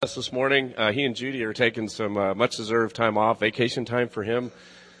Us this morning. He and Judy are taking some much-deserved time off, vacation time for him.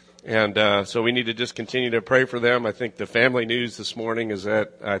 And so we need to just continue to pray for them. I think the family news this morning is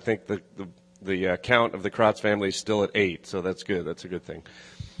that I think the count of the Kratz family is still at 8, so that's good. That's a good thing.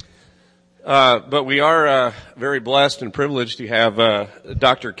 But we are very blessed and privileged to have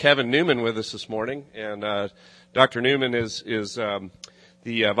Dr. Kevin Newman with us this morning. And Dr. Newman is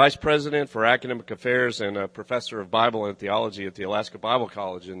the Vice President for Academic Affairs and a Professor of Bible and Theology at the Alaska Bible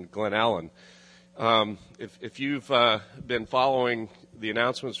College in Glen Allen. If you've been following the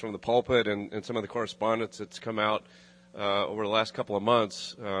announcements from the pulpit and some of the correspondence that's come out over the last couple of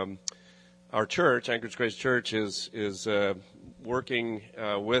months, our church, Anchorage Grace Church, is working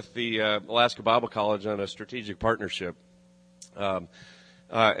with the Alaska Bible College on a strategic partnership.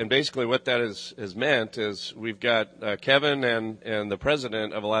 And basically what that has meant is we've got Kevin and the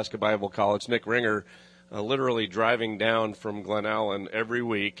president of Alaska Bible College, Nick Ringer, literally driving down from Glen Allen every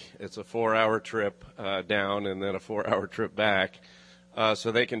week. It's a 4-hour trip down and then a 4-hour trip back,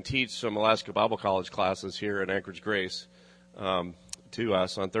 so they can teach some Alaska Bible College classes here at Anchorage Grace to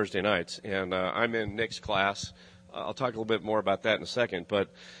us on Thursday nights. And I'm in Nick's class. I'll talk a little bit more about that in a second, but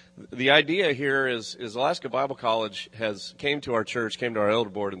the idea here is Alaska Bible College came to our church, came to our elder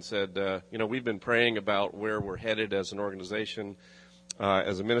board and said, we've been praying about where we're headed as an organization,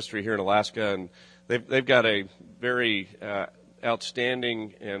 as a ministry here in Alaska, and they've got a very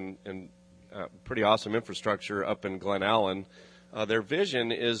outstanding and pretty awesome infrastructure up in Glen Allen. Their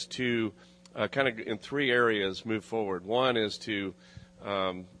vision is to kind of in 3 areas move forward. One is to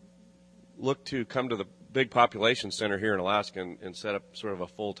look to come to the big population center here in Alaska and set up sort of a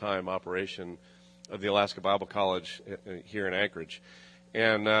full-time operation of the Alaska Bible College here in Anchorage.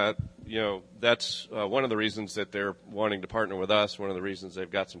 And, that's one of the reasons that they're wanting to partner with us, one of the reasons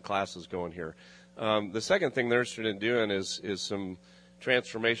they've got some classes going here. The second thing they're interested in doing is some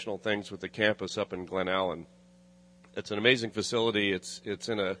transformational things with the campus up in Glen Allen. It's an amazing facility. It's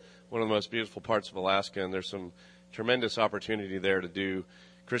in one of the most beautiful parts of Alaska, and there's some tremendous opportunity there to do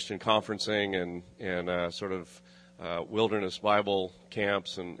Christian conferencing and sort of wilderness Bible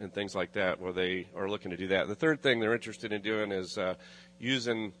camps and things like that, where they are looking to do that. The third thing they're interested in doing is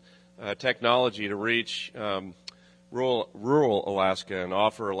using technology to reach rural Alaska and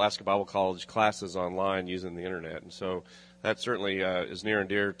offer Alaska Bible College classes online using the internet. And so that certainly is near and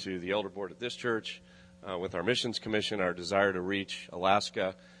dear to the elder board at this church, with our missions commission, our desire to reach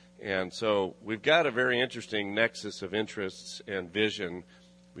Alaska. And so we've got a very interesting nexus of interests and vision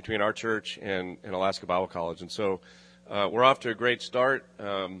between our church and Alaska Bible College. And so we're off to a great start.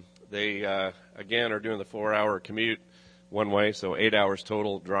 They, again, are doing the 4-hour commute one way, so 8 hours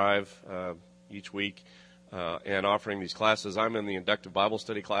total drive each week, and offering these classes. I'm in the inductive Bible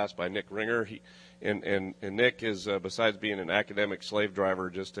study class by Nick Ringer. And Nick is, besides being an academic slave driver,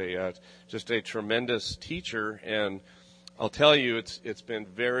 just a tremendous teacher. And I'll tell you, it's been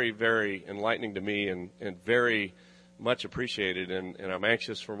very, very enlightening to me and very much appreciated, and I'm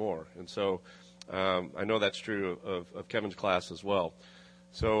anxious for more. And so I know that's true of Kevin's class as well.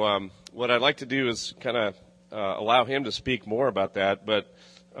 So what I'd like to do is kind of allow him to speak more about that, but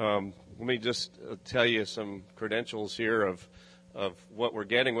let me just tell you some credentials here of what we're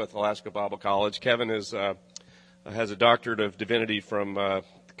getting with Alaska Bible College. Kevin has a doctorate of divinity from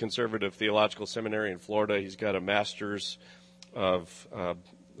Conservative Theological Seminary in Florida. He's got a master's of,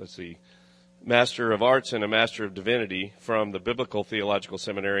 Master of Arts and a Master of Divinity from the Biblical Theological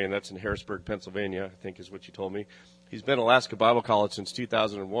Seminary, and that's in Harrisburg, Pennsylvania, I think is what you told me. He's been at Alaska Bible College since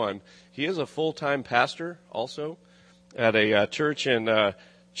 2001. He is a full-time pastor also at a church in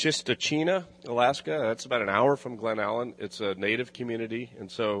Chistachina, Alaska. That's about an hour from Glen Allen. It's a native community,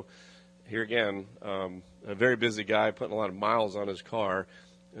 and so here again, a very busy guy putting a lot of miles on his car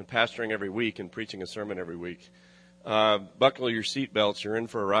and pastoring every week and preaching a sermon every week. Buckle your seatbelts. You're in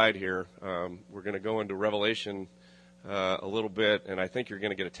for a ride here. We're going to go into Revelation a little bit, and I think you're going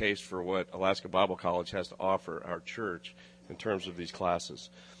to get a taste for what Alaska Bible College has to offer our church in terms of these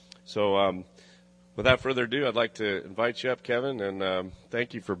classes. So without further ado, I'd like to invite you up, Kevin, and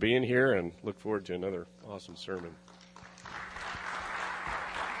thank you for being here, and look forward to another awesome sermon.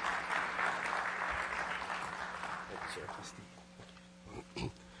 Thank you, sir.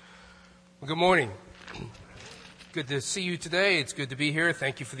 Well, good morning. Good to see you today. It's good to be here.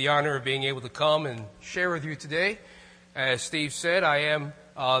 Thank you for the honor of being able to come and share with you today. As Steve said, I am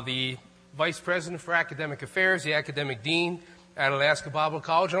the Vice President for Academic Affairs, the Academic Dean at Alaska Bible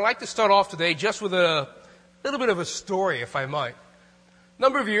College. And I'd like to start off today just with a little bit of a story, if I might. A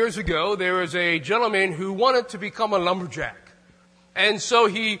number of years ago, there was a gentleman who wanted to become a lumberjack. And so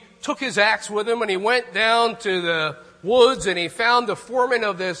he took his axe with him and he went down to the woods, and he found the foreman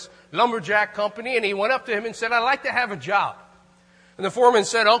of this lumberjack company, and he went up to him and said, "I'd like to have a job." And the foreman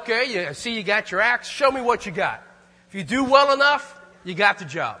said, "Okay, I see you got your axe. Show me what you got. If you do well enough, you got the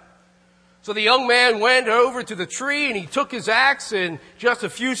job." So the young man went over to the tree, and he took his axe, and just a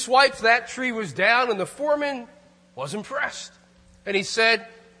few swipes, that tree was down, and the foreman was impressed. And he said,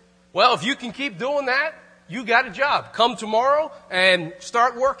 "Well, if you can keep doing that, you got a job. Come tomorrow and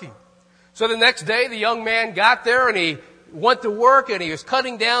start working." So the next day, the young man got there, and he went to work, and he was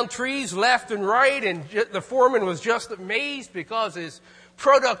cutting down trees left and right, and the foreman was just amazed because his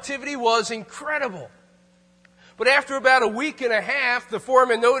productivity was incredible. But after about a week and a half, the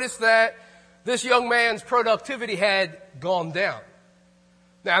foreman noticed that this young man's productivity had gone down.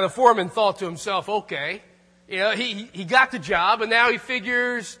 Now, the foreman thought to himself, okay, he got the job, and now he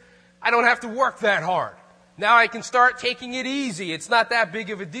figures, I don't have to work that hard. Now I can start taking it easy. It's not that big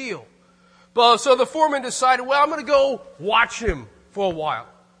of a deal. But so the foreman decided, well, I'm going to go watch him for a while.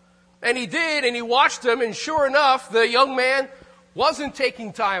 And he did, and he watched him, and sure enough, the young man wasn't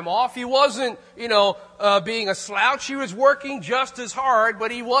taking time off. He wasn't, being a slouch. He was working just as hard, but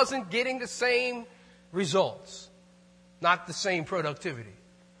he wasn't getting the same results. Not the same productivity.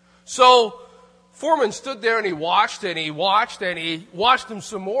 So, foreman stood there and he watched and he watched and he watched him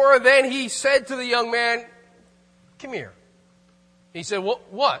some more. Then he said to the young man, "Come here." He said,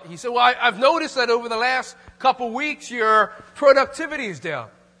 "What?" He said, "Well, I've noticed that over the last couple of weeks your productivity is down."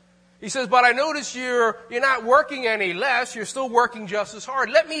 He says, "But I notice you're not working any less. You're still working just as hard.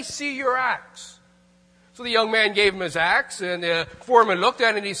 Let me see your axe." So the young man gave him his axe, and the foreman looked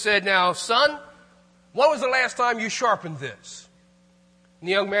at it and he said, "Now, son, when was the last time you sharpened this?" And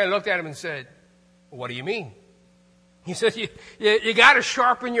the young man looked at him and said, "Well, what do you mean?" He said, you got to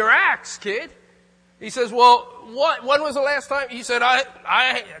sharpen your axe, kid." He says, "Well, when was the last time?" He said,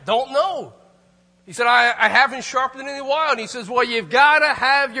 I don't know. He said, I haven't sharpened it in a while. And he says, "Well, you've got to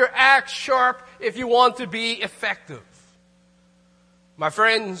have your axe sharp if you want to be effective." My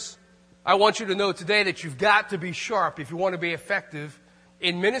friends, I want you to know today that you've got to be sharp if you want to be effective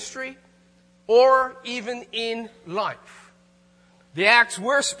in ministry or even in life. The axe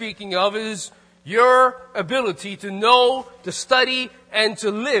we're speaking of is your ability to know, to study, and to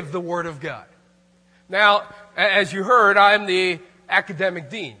live the Word of God. Now, as you heard, I'm the academic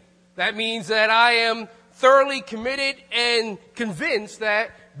dean. That means that I am thoroughly committed and convinced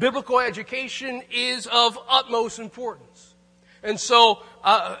that biblical education is of utmost importance. And so,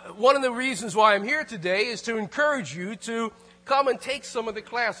 one of the reasons why I'm here today is to encourage you to come and take some of the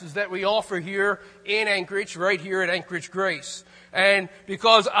classes that we offer here in Anchorage, right here at Anchorage Grace. And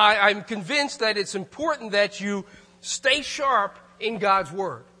because I'm convinced that it's important that you stay sharp in God's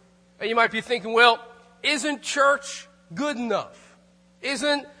Word. And you might be thinking, well, isn't church good enough?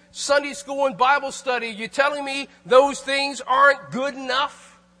 Isn't Sunday school and Bible study, you're telling me those things aren't good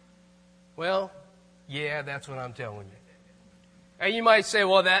enough? Well, yeah, that's what I'm telling you. And you might say,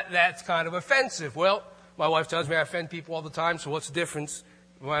 well, that's kind of offensive. Well, my wife tells me I offend people all the time, so what's the difference?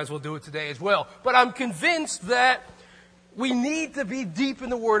 We might as well do it today as well. But I'm convinced that we need to be deep in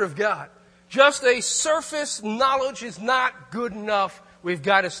the Word of God. Just a surface knowledge is not good enough. We've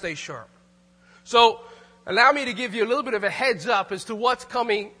got to stay sharp. So, allow me to give you a little bit of a heads up as to what's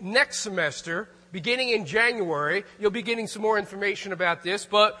coming next semester. Beginning in January, you'll be getting some more information about this,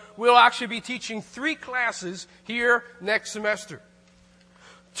 but we'll actually be teaching 3 classes here next semester.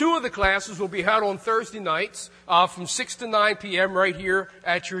 2 of the classes will be held on Thursday nights from 6 to 9 p.m. right here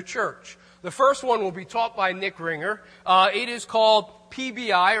at your church. The first one will be taught by Nick Ringer. It is called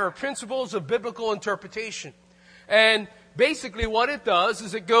PBI, or Principles of Biblical Interpretation. And basically what it does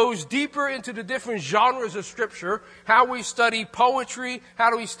is it goes deeper into the different genres of Scripture, how we study poetry,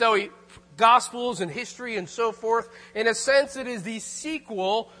 how do we study Gospels and history and so forth. In a sense, it is the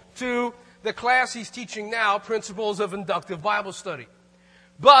sequel to the class he's teaching now, Principles of Inductive Bible Study.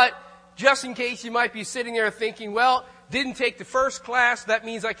 But just in case you might be sitting there thinking, well, didn't take the first class, that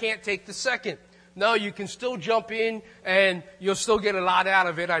means I can't take the second. No, you can still jump in and you'll still get a lot out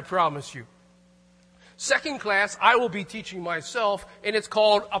of it, I promise you. Second class, I will be teaching myself, and it's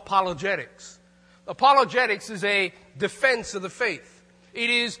called Apologetics. Apologetics is a defense of the faith. It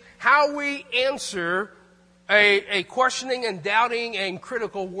is how we answer a questioning and doubting and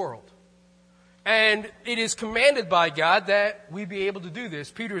critical world. And it is commanded by God that we be able to do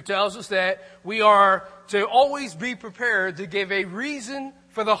this. Peter tells us that we are to always be prepared to give a reason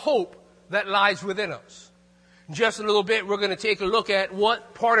for the hope that lies within us. In just a little bit, we're going to take a look at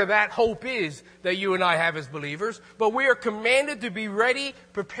what part of that hope is that you and I have as believers. But we are commanded to be ready,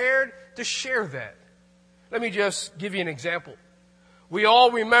 prepared to share that. Let me just give you an example. We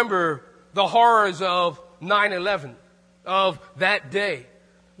all remember the horrors of 9/11. of that day.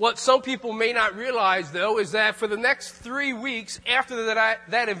 What some people may not realize, though, is that for the next 3 weeks after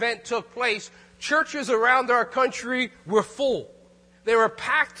that event took place, churches around our country were full. They were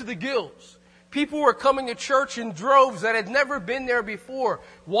packed to the gills. People were coming to church in droves that had never been there before.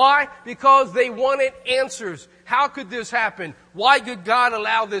 Why? Because they wanted answers. How could this happen? Why did God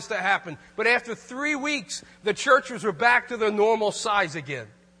allow this to happen? But after 3 weeks, the churches were back to their normal size again.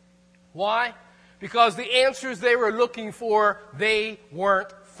 Why? Because the answers they were looking for, they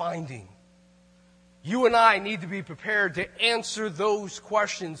weren't finding. You and I need to be prepared to answer those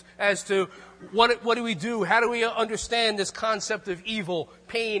questions as to what do we do? How do we understand this concept of evil,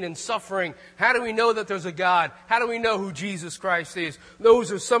 pain, and suffering? How do we know that there's a God? How do we know who Jesus Christ is?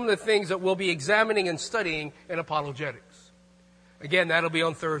 Those are some of the things that we'll be examining and studying in apologetics. Again, that'll be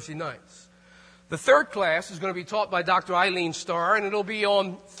on Thursday nights. The third class is going to be taught by Dr. Eileen Starr, and it'll be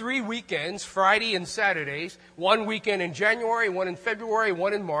on 3 weekends, Friday and Saturdays, 1 weekend in January, 1 in February,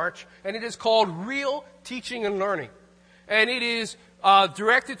 1 in March, and it is called Real Teaching and Learning. And it is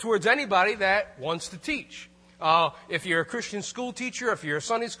directed towards anybody that wants to teach. If you're a Christian school teacher, if you're a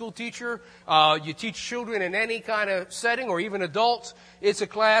Sunday school teacher, you teach children in any kind of setting or even adults, it's a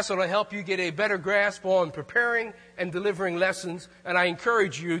class that will help you get a better grasp on preparing and delivering lessons. And I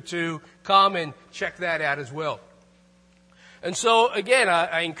encourage you to come and check that out as well. And so, again,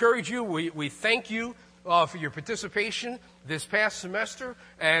 I encourage you, we thank you for your participation this past semester,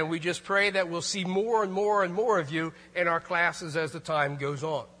 and we just pray that we'll see more and more and more of you in our classes as the time goes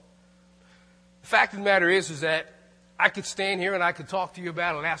on. The fact of the matter is that I could stand here and I could talk to you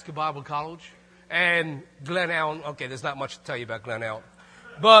about Alaska Bible College and Glen Allen. Okay, there's not much to tell you about Glen Allen.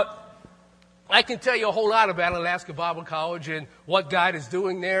 But I can tell you a whole lot about Alaska Bible College and what God is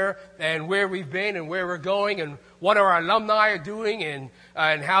doing there and where we've been and where we're going and what our alumni are doing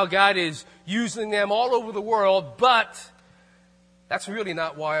and how God is using them all over the world. But that's really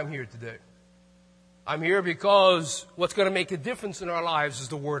not why I'm here today. I'm here because what's going to make a difference in our lives is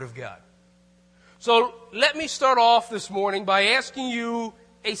the Word of God. So let me start off this morning by asking you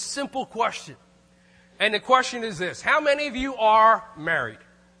a simple question. And the question is this: how many of you are married?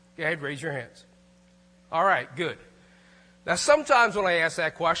 Go ahead, raise your hands. All right, good. Now, sometimes when I ask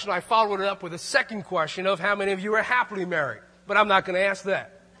that question, I follow it up with a second question of how many of you are happily married. But I'm not going to ask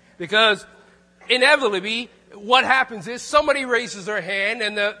that. Because inevitably, what happens is somebody raises their hand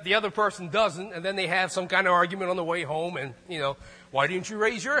and the other person doesn't, and then they have some kind of argument on the way home, and, why didn't you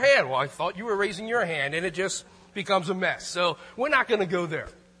raise your hand? Well, I thought you were raising your hand, and it just becomes a mess. So we're not going to go there.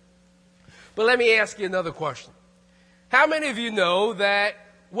 But let me ask you another question. How many of you know that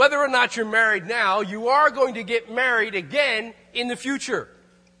whether or not you're married now, you are going to get married again in the future?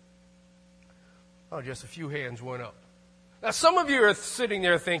 Oh, just a few hands went up. Now, some of you are sitting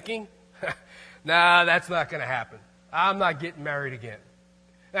there thinking, nah, that's not going to happen. I'm not getting married again.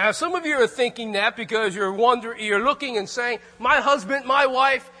 Now, some of you are thinking that because you're looking and saying, my husband, my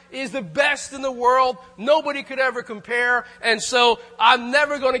wife is the best in the world. Nobody could ever compare. And so I'm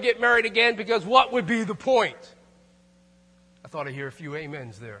never going to get married again because what would be the point? I thought I'd hear a few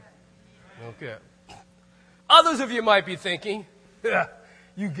amens there. Okay. Others of you might be thinking,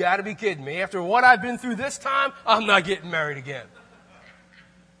 you got to be kidding me. After what I've been through this time, I'm not getting married again.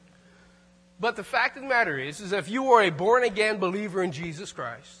 But the fact of the matter is if you are a born-again believer in Jesus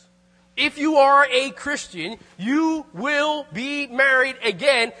Christ, if you are a Christian, you will be married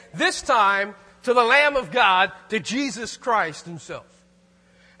again, this time to the Lamb of God, to Jesus Christ himself.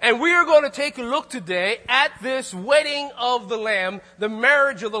 And we are going to take a look today at this wedding of the Lamb, the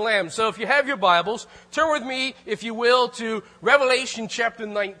marriage of the Lamb. So if you have your Bibles, turn with me, if you will, to Revelation chapter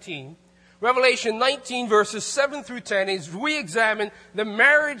 19. Revelation 19 verses 7 through 10 as we examine the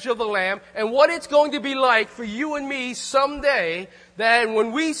marriage of the Lamb and what it's going to be like for you and me someday that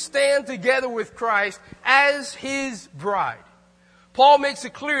when we stand together with Christ as his bride. Paul makes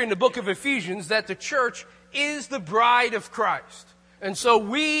it clear in the book of Ephesians that the church is the bride of Christ. And so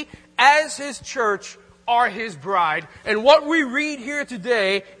we, as his church, are his bride. And what we read here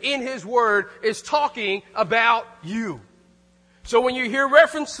today in his word is talking about you. So when you hear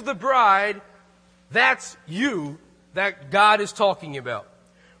reference to the bride, that's you that God is talking about.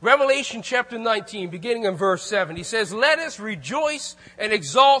 Revelation chapter 19, beginning in verse 7, he says, "Let us rejoice and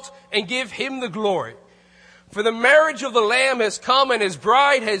exult and give him the glory. For the marriage of the Lamb has come and his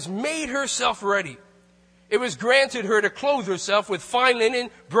bride has made herself ready. It was granted her to clothe herself with fine linen,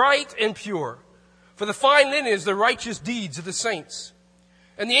 bright and pure. For the fine linen is the righteous deeds of the saints.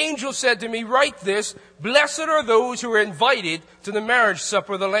 And the angel said to me, write this, blessed are those who are invited to the marriage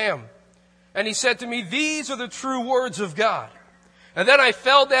supper of the Lamb. And he said to me, these are the true words of God. And then I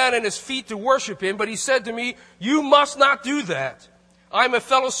fell down at his feet to worship him, but he said to me, "You must not do that. I am a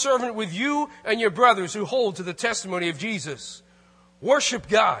fellow servant with you and your brothers who hold to the testimony of Jesus. Worship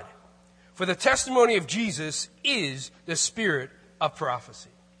God, for the testimony of Jesus is the spirit of prophecy."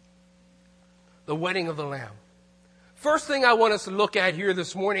 The wedding of the Lamb. First thing I want us to look at here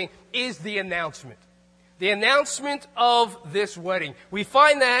this morning is the announcement. The announcement of this wedding. We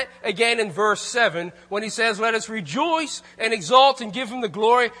find that again in verse 7 when he says, "Let us rejoice and exalt and give him the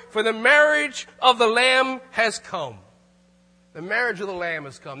glory, for the marriage of the Lamb has come." The marriage of the Lamb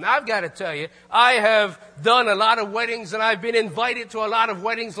has come. Now I've got to tell you, I have done a lot of weddings and I've been invited to a lot of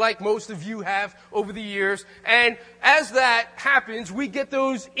weddings like most of you have over the years. And as that happens, we get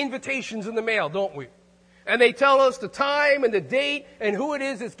those invitations in the mail, don't we? And they tell us the time and the date and who it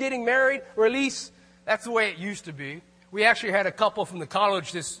is that's getting married, or at least that's the way it used to be. We actually had a couple from the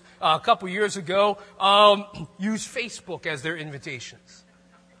college a couple years ago use Facebook as their invitations.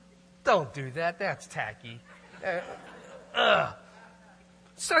 Don't do that. That's tacky.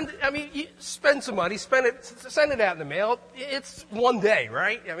 Spend some money, send it out in the mail. It's one day,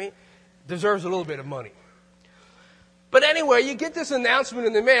 right? Deserves a little bit of money. But anyway, you get this announcement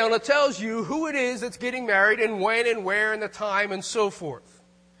in the mail, and it tells you who it is that's getting married and when and where and the time and so forth.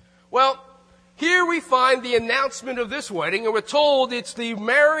 Well, here we find the announcement of this wedding, and we're told it's the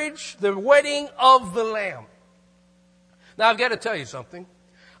marriage, the wedding of the Lamb. Now, I've got to tell you something.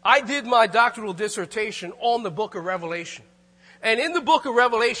 I did my doctoral dissertation on the book of Revelation. And in the book of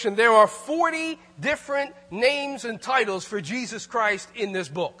Revelation, there are 40 different names and titles for Jesus Christ in this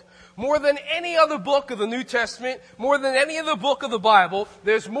book. More than any other book of the New Testament, more than any other book of the Bible,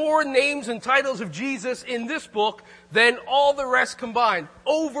 there's more names and titles of Jesus in this book than all the rest combined.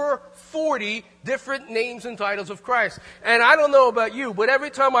 Over 40 different names and titles of Christ. And I don't know about you, but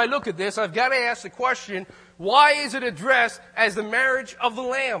every time I look at this, I've got to ask the question, why is it addressed as the marriage of the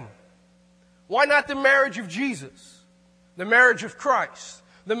Lamb? Why not the marriage of Jesus? The marriage of Christ?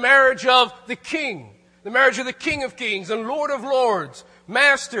 The marriage of the King? The marriage of the King of Kings and Lord of Lords?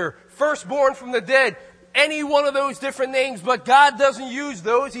 Master, firstborn from the dead, any one of those different names, but God doesn't use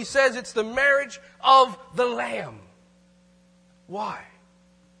those. He says it's the marriage of the Lamb. Why?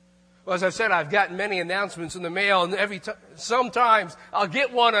 Well, as I've said, I've gotten many announcements in the mail, and sometimes I'll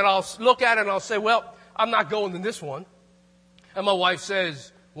get one and I'll look at it and I'll say, well, I'm not going to this one. And my wife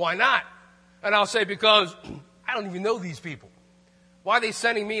says, why not? And I'll say, because I don't even know these people. Why are they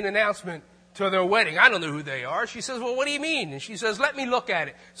sending me an announcement to their wedding? I don't know who they are. She says, well, what do you mean? And she says, let me look at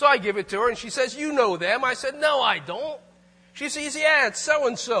it. So I give it to her, and she says, you know them. I said, no, I don't. She says, yeah, it's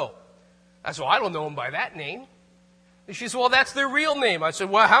so-and-so. I said, well, I don't know them by that name. And she said, well, that's their real name. I said,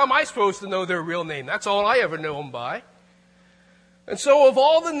 well, how am I supposed to know their real name? That's all I ever know them by. And so of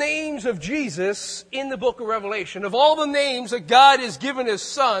all the names of Jesus in the book of Revelation, of all the names that God has given his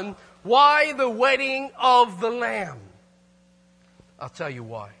Son, why the wedding of the Lamb? I'll tell you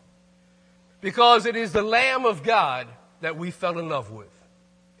why. Because it is the Lamb of God that we fell in love with.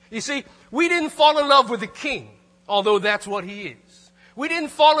 You see, we didn't fall in love with the King, although that's what he is. We didn't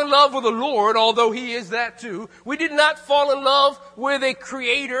fall in love with the Lord, although he is that too. We did not fall in love with a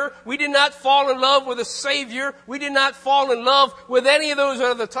creator. We did not fall in love with a savior. We did not fall in love with any of those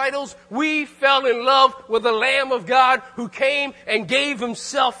other titles. We fell in love with the Lamb of God who came and gave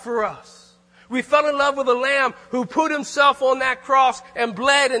himself for us. We fell in love with the Lamb who put himself on that cross and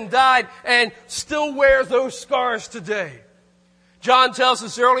bled and died and still wears those scars today. John tells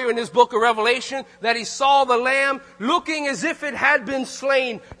us earlier in his book of Revelation that he saw the Lamb looking as if it had been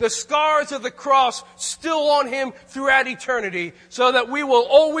slain, the scars of the cross still on him throughout eternity, so that we will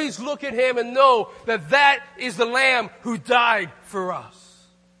always look at him and know that that is the Lamb who died for us.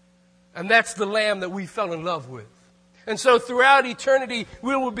 And that's the Lamb that we fell in love with. And so throughout eternity,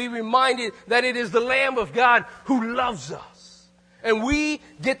 we will be reminded that it is the Lamb of God who loves us. And we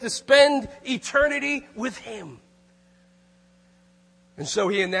get to spend eternity with him. And so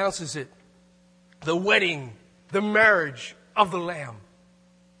he announces it. The wedding, the marriage of the Lamb.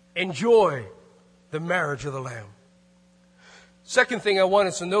 Enjoy the marriage of the Lamb. Second thing I want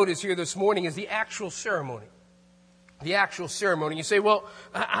us to notice here this morning is the actual ceremony. The actual ceremony. You say, well,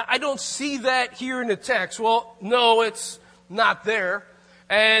 I don't see that here in the text. Well, no, it's not there.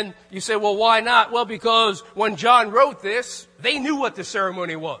 And you say, well, why not? Well, because when John wrote this, they knew what the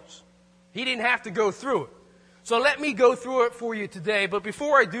ceremony was. He didn't have to go through it. So let me go through it for you today. But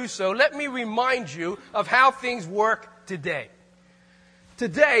before I do so, let me remind you of how things work today.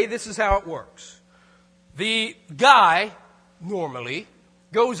 Today, this is how it works. The guy, normally,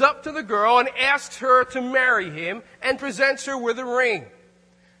 goes up to the girl and asks her to marry him and presents her with a ring.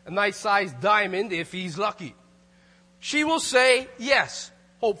 A nice sized diamond if he's lucky. She will say yes,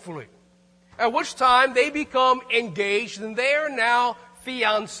 hopefully. At which time they become engaged and they are now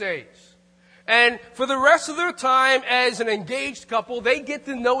fiancés. And for the rest of their time as an engaged couple, they get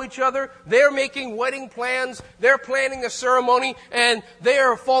to know each other. They're making wedding plans. They're planning a ceremony. And they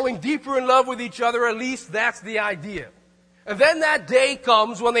are falling deeper in love with each other. At least that's the idea. And then that day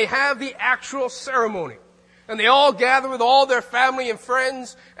comes when they have the actual ceremony. And they all gather with all their family and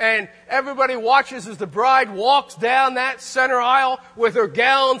friends. And everybody watches as the bride walks down that center aisle with her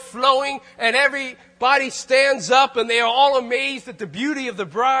gown flowing. And everybody stands up and they are all amazed at the beauty of the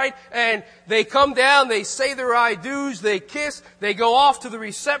bride. And they come down, they say their I do's, they kiss, they go off to the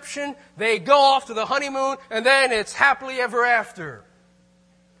reception, they go off to the honeymoon, and then it's happily ever after.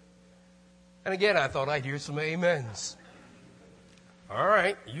 And again, I thought I'd hear some amens. All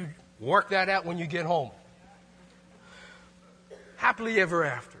right, you work that out when you get home. Happily ever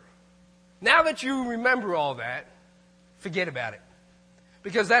after. Now that you remember all that, forget about it.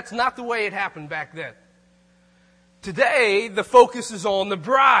 Because that's not the way it happened back then. Today, the focus is on the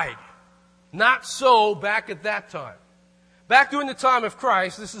bride. Not so back at that time. Back during the time of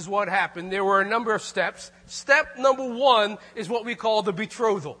Christ, this is what happened. There were a number of steps. Step number 1 is what we call the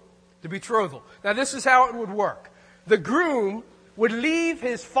betrothal. The betrothal. Now, this is how it would work. The groom would leave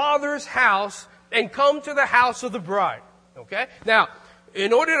his father's house and come to the house of the bride. Okay? Now,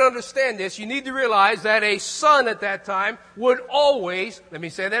 in order to understand this, you need to realize that a son at that time would always, let me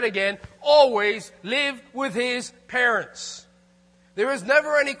say that again, always live with his parents. There is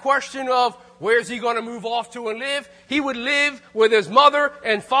never any question of where's he going to move off to and live. He would live with his mother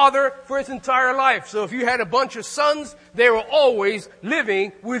and father for his entire life. So if you had a bunch of sons, they were always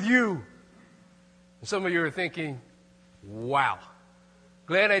living with you. And some of you are thinking, wow.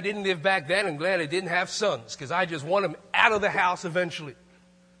 Glad I didn't live back then and glad I didn't have sons because I just want them out of the house eventually.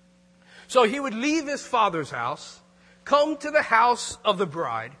 So he would leave his father's house, come to the house of the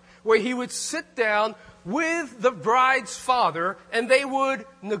bride, where he would sit down with the bride's father and they would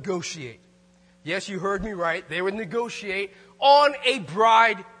negotiate. Yes, you heard me right. They would negotiate on a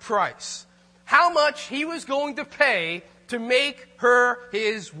bride price. How much he was going to pay to make her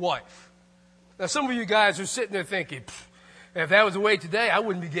his wife. Now some of you guys are sitting there thinking, if that was the way today, I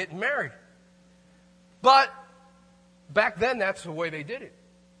wouldn't be getting married. But back then, that's the way they did it.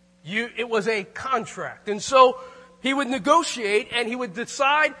 It was a contract. And so he would negotiate and he would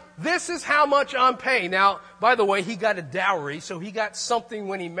decide, this is how much I'm paying. Now, by the way, he got a dowry, so he got something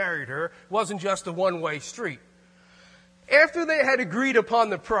when he married her. It wasn't just a one-way street. After they had agreed upon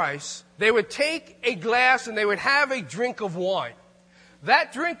the price, they would take a glass and they would have a drink of wine.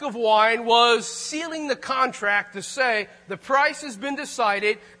 That drink of wine was sealing the contract to say the price has been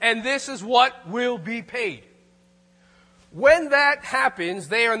decided and this is what will be paid. When that happens,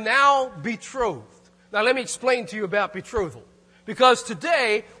 they are now betrothed. Now let me explain to you about betrothal. Because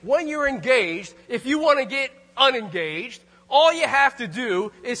today, when you're engaged, if you want to get unengaged, all you have to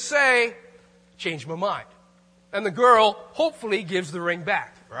do is say, change my mind. And the girl hopefully gives the ring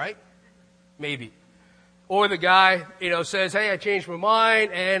back, right? Maybe. Or the guy, says, hey, I changed my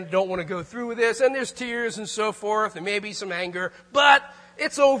mind and don't want to go through with this. And there's tears and so forth. There may be some anger. But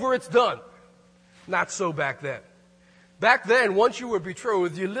it's over. It's done. Not so back then. Back then, once you were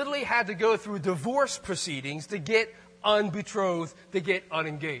betrothed, you literally had to go through divorce proceedings to get unbetrothed, to get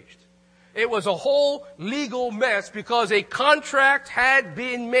unengaged. It was a whole legal mess because a contract had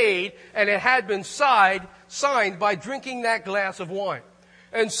been made and it had been signed by drinking that glass of wine.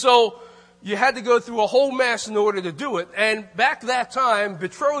 And so you had to go through a whole mess in order to do it. And back that time,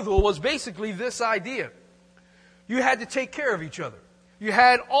 betrothal was basically this idea. You had to take care of each other. You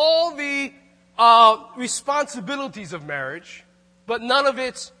had all the responsibilities of marriage, but none of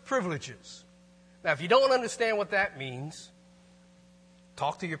its privileges. Now, if you don't understand what that means,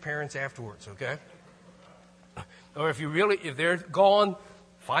 talk to your parents afterwards, okay? Or if they're gone,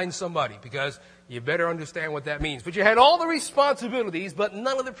 find somebody, because you better understand what that means. But you had all the responsibilities, but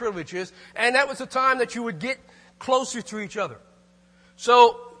none of the privileges, and that was the time that you would get closer to each other.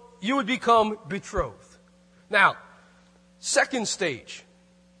 So you would become betrothed. Now, second stage,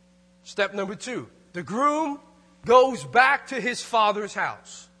 step number 2. The groom goes back to his father's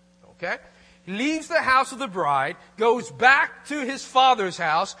house. Okay? He leaves the house of the bride, goes back to his father's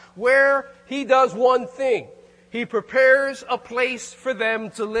house, where he does one thing. He prepares a place for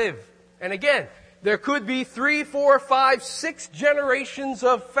them to live. And again, there could be 3, 4, 5, 6 generations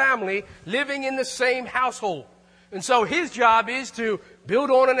of family living in the same household. And so his job is to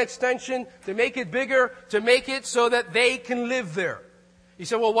build on an extension, to make it bigger, to make it so that they can live there. He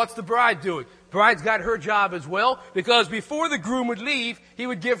said, well, what's the bride doing? Bride's got her job as well, because before the groom would leave, he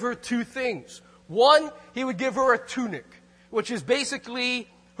would give her 2 things. One, he would give her a tunic, which is basically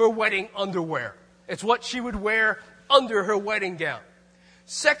her wedding underwear. It's what she would wear under her wedding gown.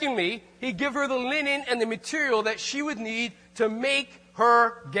 Secondly, he'd give her the linen and the material that she would need to make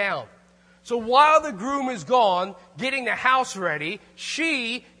her gown. So while the groom is gone, getting the house ready,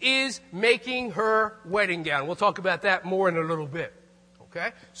 she is making her wedding gown. We'll talk about that more in a little bit.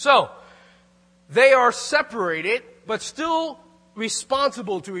 Okay? So, they are separated, but still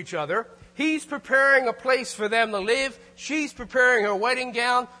responsible to each other. He's preparing a place for them to live. She's preparing her wedding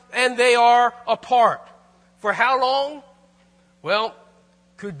gown, and they are apart. For how long? Well,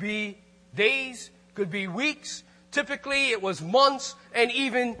 could be days, could be weeks. Typically, it was months and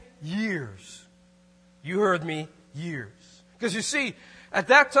even years. You heard me, years. Because you see, at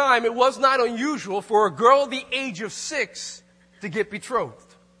that time, it was not unusual for a girl the age of 6 to get betrothed.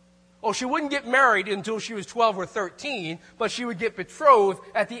 Oh, she wouldn't get married until she was 12 or 13, but she would get betrothed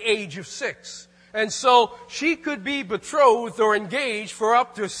at the age of 6. And so she could be betrothed or engaged for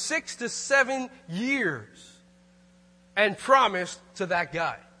up to 6 to 7 years and promised to that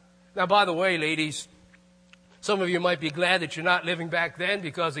guy. Now, by the way, ladies, some of you might be glad that you're not living back then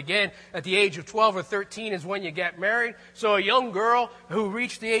because, again, at the age of 12 or 13 is when you get married. So a young girl who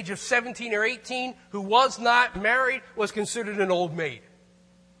reached the age of 17 or 18 who was not married was considered an old maid.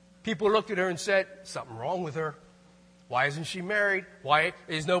 People looked at her and said, something wrong with her. Why isn't she married? Why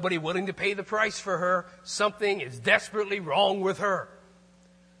is nobody willing to pay the price for her? Something is desperately wrong with her.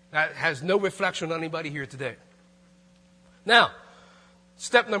 That has no reflection on anybody here today. Now,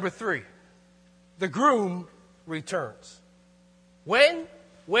 step number 3. The groom returns. When?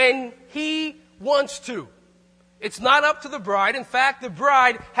 When he wants to. It's not up to the bride. In fact, the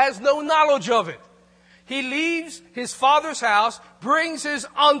bride has no knowledge of it. He leaves his father's house, brings his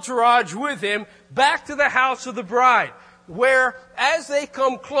entourage with him back to the house of the bride, where as they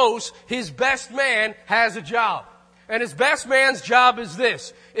come close, his best man has a job. And his best man's job is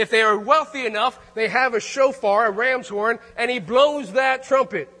this. If they are wealthy enough, they have a shofar, a ram's horn, and he blows that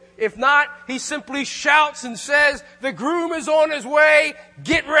trumpet. If not, he simply shouts and says, the groom is on his way,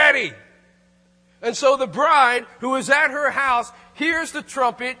 get ready. And so the bride, who is at her house, hears the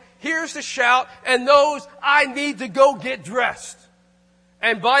trumpet, hears the shout, and knows, I need to go get dressed.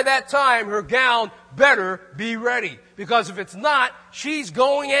 And by that time, her gown better be ready. Because if it's not, she's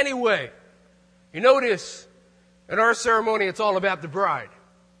going anyway. You notice, in our ceremony, it's all about the bride.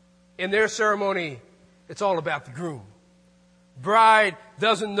 In their ceremony, it's all about the groom. Bride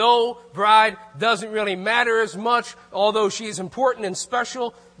doesn't know. Bride doesn't really matter as much, although she is important and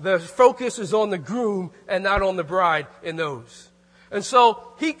special. The focus is on the groom and not on the bride in those. And so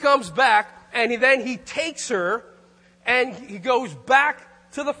he comes back and then he takes her and he goes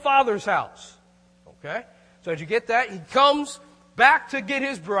back to the father's house. Okay? So did you get that? He comes back to get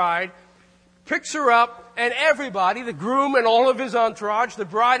his bride, picks her up, and everybody, the groom and all of his entourage, the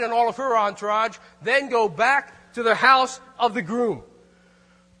bride and all of her entourage, then go back to the house of the groom,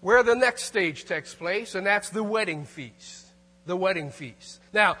 where the next stage takes place, and that's the wedding feast. The wedding feast.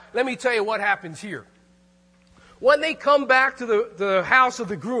 Now, let me tell you what happens here. When they come back to the house of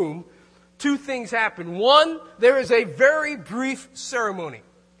the groom, 2 things happen. One, there is a very brief ceremony.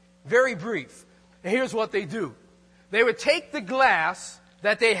 Very brief. And here's what they do. They would take the glass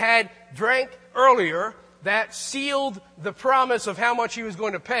that they had drank earlier that sealed the promise of how much he was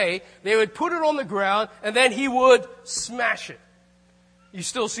going to pay. They would put it on the ground, and then he would smash it. You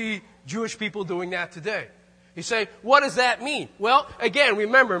still see Jewish people doing that today. You say, what does that mean? Well, again,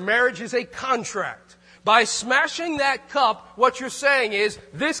 remember, marriage is a contract. By smashing that cup, what you're saying is,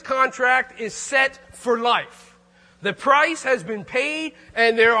 this contract is set for life. The price has been paid,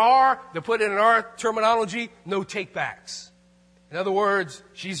 and there are, to put it in our terminology, no takebacks. In other words,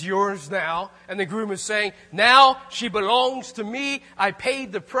 she's yours now, and the groom is saying, now she belongs to me. I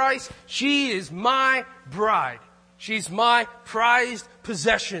paid the price. She is my bride. She's my prized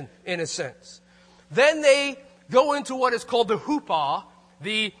possession, in a sense. Then they go into what is called the huppah,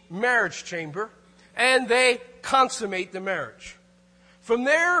 the marriage chamber, and they consummate the marriage. From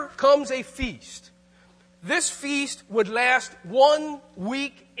there comes a feast. This feast would last 1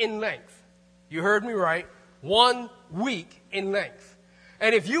 week in length. You heard me right. 1 week in length.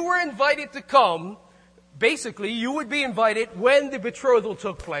 And if you were invited to come, basically you would be invited when the betrothal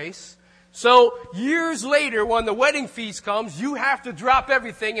took place. So years later, when the wedding feast comes, you have to drop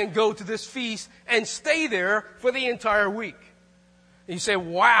everything and go to this feast and stay there for the entire week. And you say,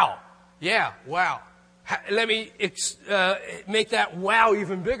 wow. Yeah, wow. Let me make that wow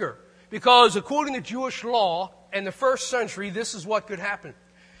even bigger. Because according to Jewish law in the first century, this is what could happen.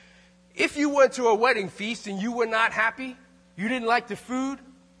 If you went to a wedding feast and you were not happy, you didn't like the food,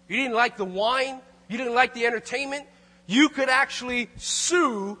 you didn't like the wine, you didn't like the entertainment, you could actually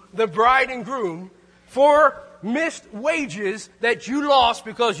sue the bride and groom for missed wages that you lost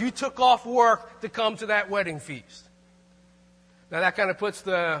because you took off work to come to that wedding feast. Now that kind of puts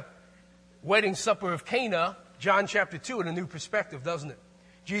the wedding supper of Cana, John chapter 2, in a new perspective, doesn't it?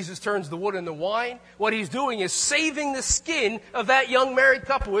 Jesus turns the wood into wine. What he's doing is saving the skin of that young married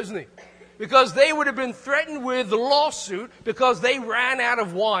couple, isn't he? Because they would have been threatened with the lawsuit because they ran out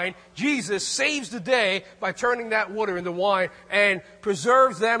of wine. Jesus saves the day by turning that water into wine and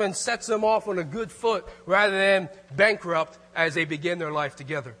preserves them and sets them off on a good foot rather than bankrupt as they begin their life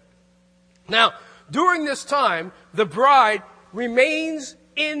together. Now, during this time, the bride remains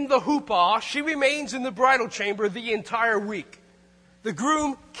in the huppah. She remains in the bridal chamber the entire week. The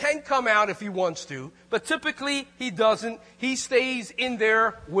groom can come out if he wants to, but typically he doesn't. He stays in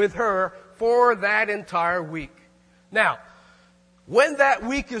there with her for that entire week. Now, when that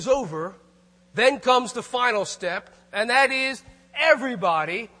week is over, then comes the final step, and that is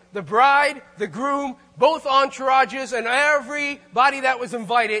everybody, the bride, the groom, both entourages, and everybody that was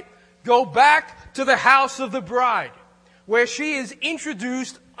invited, go back to the house of the bride, where she is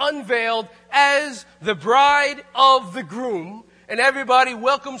introduced, unveiled as the bride of the groom, and everybody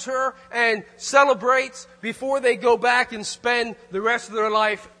welcomes her and celebrates before they go back and spend the rest of their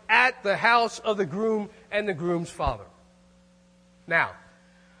life at the house of the groom and the groom's father. Now,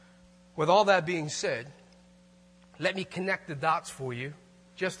 with all that being said, let me connect the dots for you,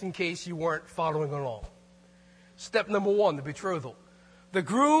 just in case you weren't following along. Step number 1, the betrothal. The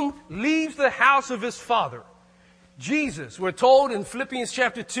groom leaves the house of his father. Jesus, we're told in Philippians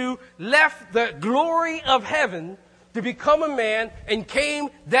chapter 2, left the glory of heaven to become a man and came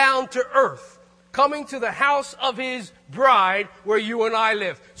down to earth, coming to the house of his bride where you and I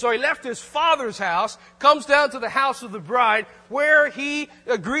live. So he left his father's house, comes down to the house of the bride where he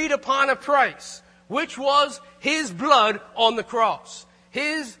agreed upon a price, which was his blood on the cross.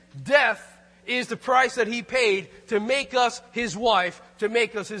 His death is the price that he paid to make us his wife, to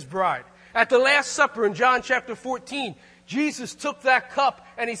make us his bride. At the Last Supper in John chapter 14, Jesus took that cup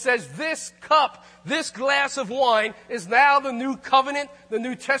and he says, this cup, this glass of wine is now the new covenant, the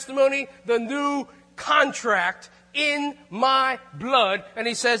new testimony, the new contract in my blood. And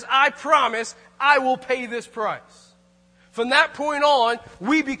he says, I promise I will pay this price. From that point on,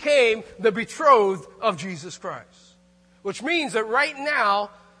 we became the betrothed of Jesus Christ. Which means that right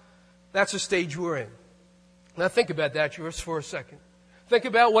now, that's the stage we're in. Now think about that just for a second. Think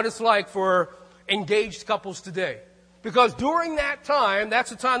about what it's like for engaged couples today. Because during that time, that's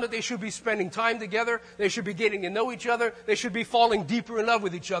the time that they should be spending time together. They should be getting to know each other. They should be falling deeper in love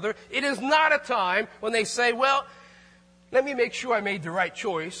with each other. It is not a time when they say, well, let me make sure I made the right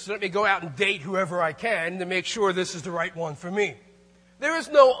choice. Let me go out and date whoever I can to make sure this is the right one for me. There is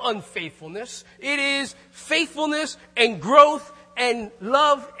no unfaithfulness. It is faithfulness and growth and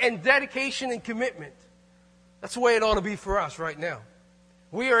love and dedication and commitment. That's the way it ought to be for us right now.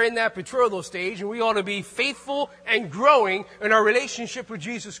 We are in that betrothal stage, and we ought to be faithful and growing in our relationship with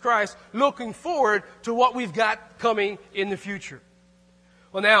Jesus Christ, looking forward to what we've got coming in the future.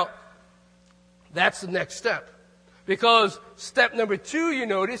 Well, now, that's the next step. Because step number 2, you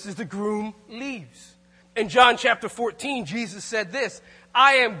notice, is the groom leaves. In John chapter 14, Jesus said this,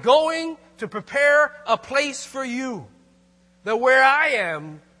 I am going to prepare a place for you, that where I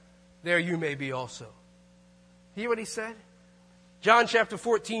am, there you may be also. Hear what he said? John chapter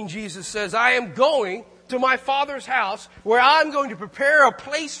 14, Jesus says, I am going to my Father's house where I'm going to prepare a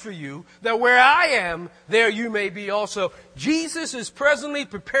place for you, that where I am, there you may be also. Jesus is presently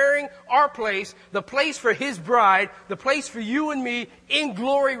preparing our place, the place for his bride, the place for you and me in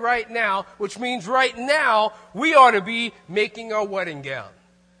glory right now, which means right now we ought to be making our wedding gown.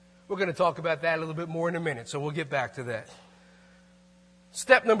 We're going to talk about that a little bit more in a minute, so we'll get back to that.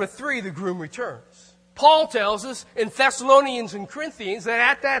 Step number 3, the groom returns. Paul tells us in Thessalonians and Corinthians that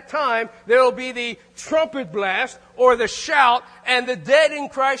at that time there will be the trumpet blast or the shout, and the dead in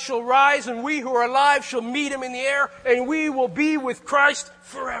Christ shall rise, and we who are alive shall meet him in the air, and we will be with Christ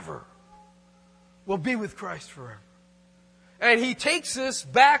forever. We'll be with Christ forever. And he takes us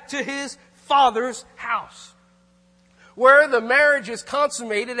back to his Father's house, where the marriage is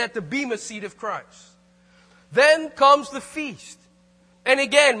consummated at the bema seat of Christ. Then comes the feast. And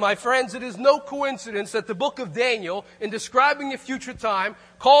again, my friends, it is no coincidence that the book of Daniel, in describing the future time,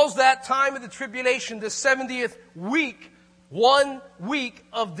 calls that time of the tribulation the 70th week, 1 week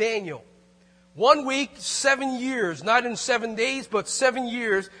of Daniel. 1 week, 7 years, not in 7 days, but 7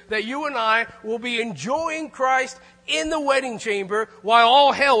 years, that you and I will be enjoying Christ in the wedding chamber while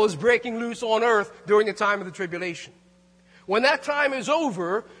all hell is breaking loose on earth during the time of the tribulation. When that time is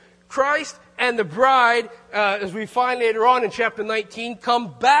over, Christ and the bride, as we find later on in chapter 19,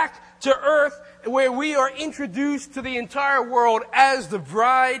 come back to earth where we are introduced to the entire world as the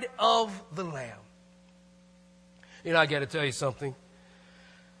bride of the Lamb. You know, I got to tell you something.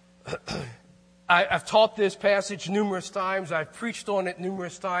 I've taught this passage numerous times. I've preached on it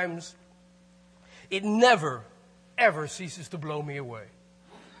numerous times. It never, ever ceases to blow me away.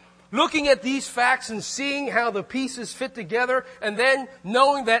 Looking at these facts and seeing how the pieces fit together, and then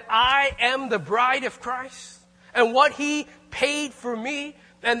knowing that I am the bride of Christ and what He paid for me,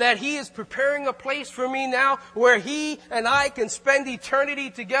 and that He is preparing a place for me now where He and I can spend eternity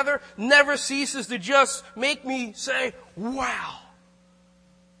together, never ceases to just make me say, wow,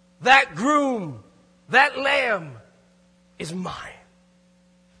 that groom, that lamb is mine.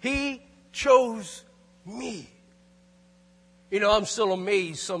 He chose me. You know, I'm still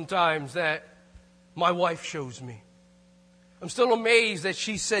amazed sometimes that my wife chose me. I'm still amazed that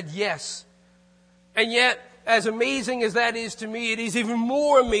she said yes. And yet, as amazing as that is to me, it is even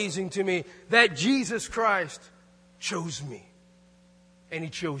more amazing to me that Jesus Christ chose me. And He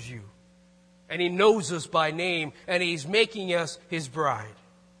chose you. And He knows us by name. And He's making us His bride.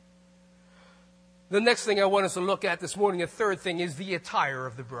 The next thing I want us to look at this morning, a third thing, is the attire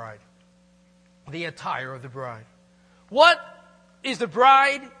of the bride. The attire of the bride. What is the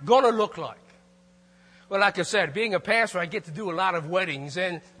bride going to look like? Well, like I said, being a pastor, I get to do a lot of weddings.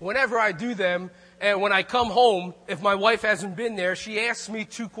 And whenever I do them, and when I come home, if my wife hasn't been there, she asks me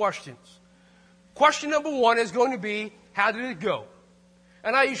two questions. Question number one is going to be, how did it go?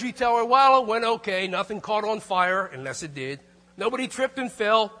 And I usually tell her, well, it went okay. Nothing caught on fire, unless it did. Nobody tripped and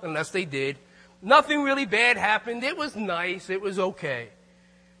fell, unless they did. Nothing really bad happened. It was nice. It was okay.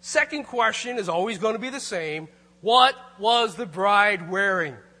 Second question is always going to be the same. What was the bride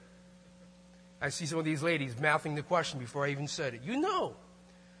wearing? I see some of these ladies mouthing the question before I even said it. You know.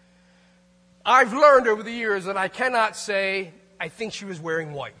 I've learned over the years that I cannot say, I think she was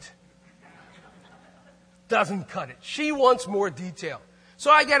wearing white. Doesn't cut it. She wants more detail.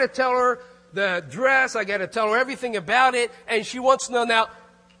 So I got to tell her the dress. I got to tell her everything about it. And she wants to know now,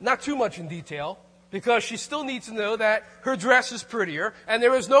 not too much in detail, because she still needs to know that her dress is prettier, and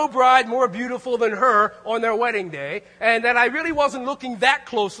there is no bride more beautiful than her on their wedding day, and that I really wasn't looking that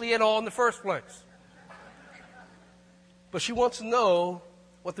closely at all in the first place. But she wants to know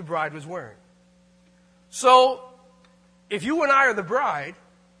what the bride was wearing. So, if you and I are the bride,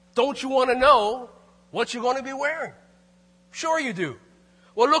 don't you want to know what you're going to be wearing? Sure you do.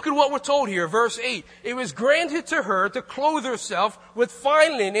 Well, look at what we're told here, verse 8. It was granted to her to clothe herself with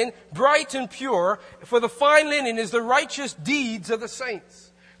fine linen, bright and pure, for the fine linen is the righteous deeds of the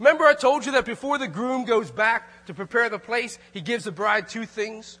saints. Remember I told you that before the groom goes back to prepare the place, he gives the bride two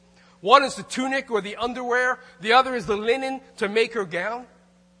things. One is the tunic or the underwear. The other is the linen to make her gown.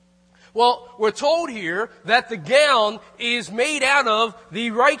 Well, we're told here that the gown is made out of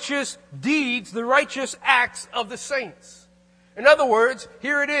the righteous deeds, the righteous acts of the saints. In other words,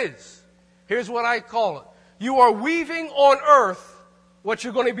 here it is. Here's what I call it. You are weaving on earth what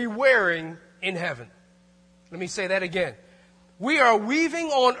you're going to be wearing in heaven. Let me say that again. We are weaving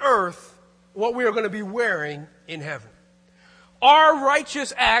on earth what we are going to be wearing in heaven. Our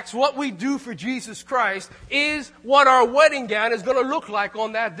righteous acts, what we do for Jesus Christ, is what our wedding gown is going to look like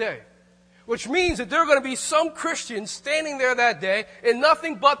on that day. Which means that there are going to be some Christians standing there that day in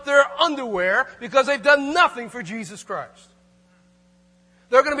nothing but their underwear because they've done nothing for Jesus Christ.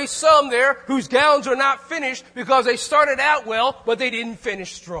 There are going to be some there whose gowns are not finished because they started out well, but they didn't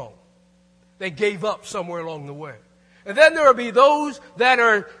finish strong. They gave up somewhere along the way. And then there will be those that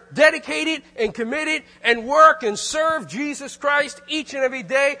are dedicated and committed and work and serve Jesus Christ each and every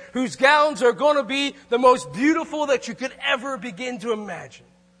day, whose gowns are going to be the most beautiful that you could ever begin to imagine.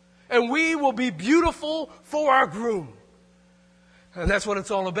 And we will be beautiful for our groom. And that's what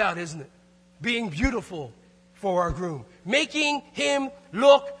it's all about, isn't it? Being beautiful for our groom. Making him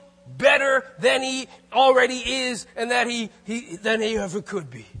look better than he already is and than he ever could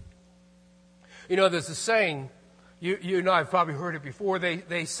be. You know, there's a saying, you know, I've probably heard it before.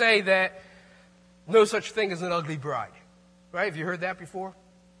 They say that no such thing as an ugly bride. Right? Have you heard that before?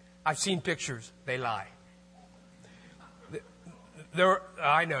 I've seen pictures. They lie.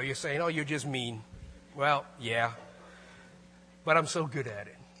 I know, you're saying, oh, you're just mean. Well, yeah. But I'm so good at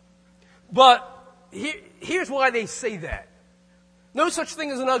it. But here's why they say that. No such thing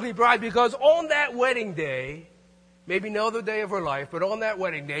as an ugly bride, because on that wedding day, maybe no other day of her life, but on that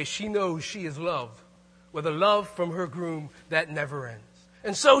wedding day, she knows she is loved with a love from her groom that never ends.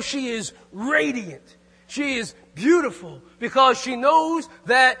 And so she is radiant. She is beautiful because she knows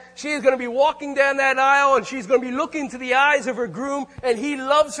that she is going to be walking down that aisle and she's going to be looking to the eyes of her groom, and he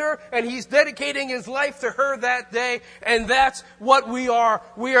loves her and he's dedicating his life to her that day. And that's what we are.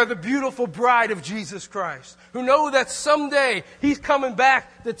 We are the beautiful bride of Jesus Christ, who know that someday he's coming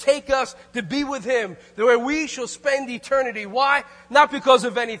back to take us to be with him, where we shall spend eternity. Why? Not because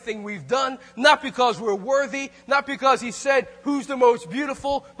of anything we've done, not because we're worthy, not because he said who's the most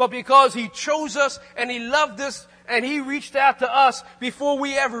beautiful, but because he chose us and he loved us and he reached out to us before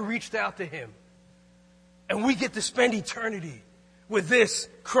we ever reached out to him. And we get to spend eternity with this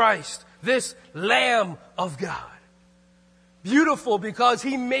Christ, this Lamb of God. Beautiful because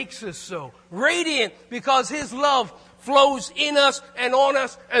he makes us so. Radiant because his love flows in us and on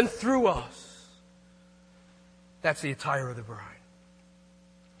us and through us. That's the attire of the bride.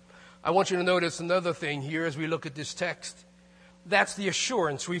 I want you to notice another thing here as we look at this text. That's the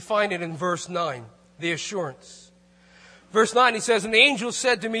assurance. We find it in verse 9. The assurance. Verse 9, he says, "And the angel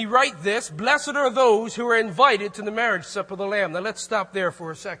said to me, write this, blessed are those who are invited to the marriage supper of the Lamb." Now let's stop there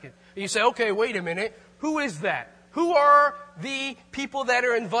for a second. And you say, okay, wait a minute. Who is that? Who are the people that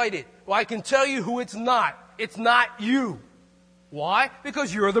are invited? Well, I can tell you who it's not. It's not you. Why?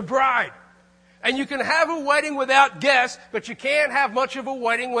 Because you're the bride. And you can have a wedding without guests, but you can't have much of a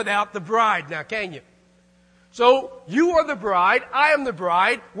wedding without the bride. Now, can you? So, you are the bride, I am the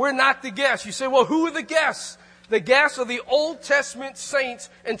bride, we're not the guests. You say, well, who are the guests? The guests are the Old Testament saints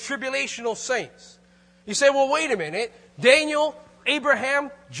and tribulational saints. You say, well, wait a minute. Daniel,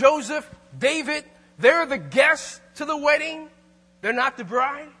 Abraham, Joseph, David, they're the guests to the wedding. They're not the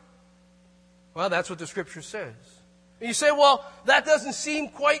bride. Well, that's what the scripture says. And you say, well, that doesn't seem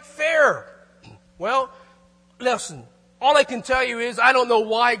quite fair. Well, listen, all I can tell you is I don't know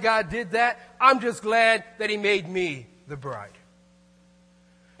why God did that. I'm just glad that he made me the bride.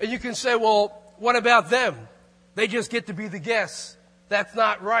 And you can say, well, what about them? They just get to be the guests. That's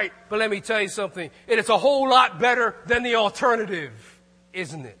not right. But let me tell you something. It is a whole lot better than the alternative,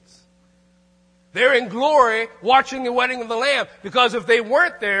 isn't it? They're in glory watching the wedding of the Lamb, because if they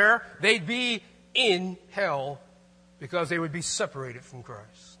weren't there, they'd be in hell because they would be separated from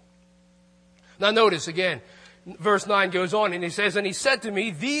Christ. Now notice again, verse 9 goes on and he says, "And he said to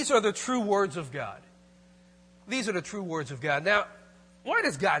me, these are the true words of God." These are the true words of God. Now, why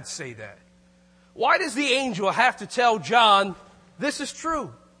does God say that? Why does the angel have to tell John this is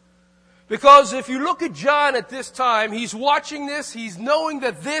true? Because if you look at John at this time, he's watching this, he's knowing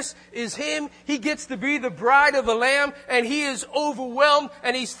that this is him, he gets to be the bride of the Lamb, and he is overwhelmed,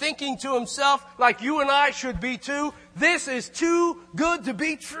 and he's thinking to himself, like you and I should be too, this is too good to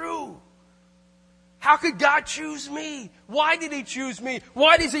be true. How could God choose me? Why did he choose me?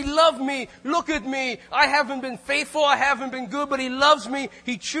 Why does he love me? Look at me. I haven't been faithful. I haven't been good, but he loves me.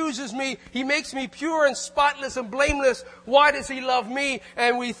 He chooses me. He makes me pure and spotless and blameless. Why does he love me?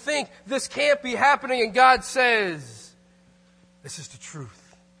 And we think this can't be happening. And God says, this is the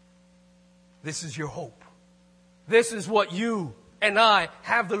truth. This is your hope. This is what you and I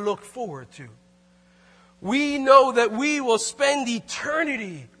have to look forward to. We know that we will spend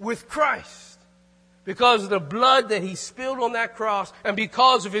eternity with Christ, because of the blood that he spilled on that cross, and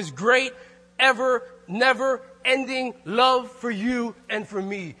because of his great, ever, never ending love for you and for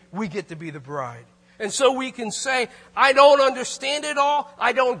me, we get to be the bride. And so we can say, I don't understand it all,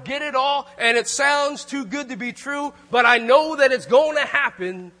 I don't get it all, and it sounds too good to be true, but I know that it's going to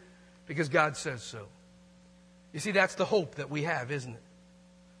happen because God says so. You see, that's the hope that we have, isn't it?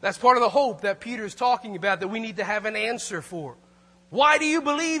 That's part of the hope that Peter's talking about, that we need to have an answer for. Why do you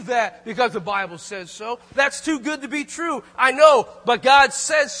believe that? Because the Bible says so. That's too good to be true. I know, but God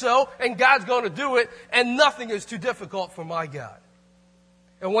says so, and God's going to do it, and nothing is too difficult for my God.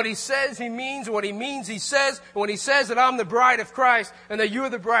 And what he says, he means. What he means, he says. And when he says that I'm the bride of Christ, and that you're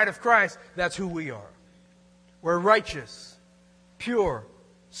the bride of Christ, that's who we are. We're righteous, pure,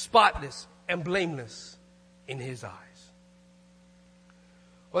 spotless, and blameless in his eyes.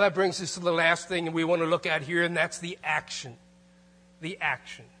 Well, that brings us to the last thing that we want to look at here, and that's the action. The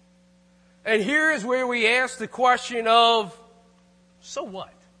action. And here is where we ask the question of, so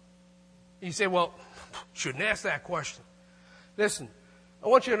what? You say, well, shouldn't ask that question. Listen, I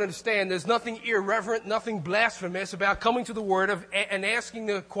want you to understand there's nothing irreverent, nothing blasphemous about coming to the Word and asking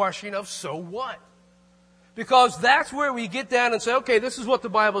the question of, so what? Because that's where we get down and say, okay, this is what the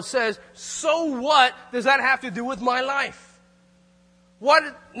Bible says. So what does that have to do with my life? What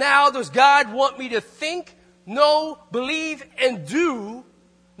now does God want me to think, know, believe, and do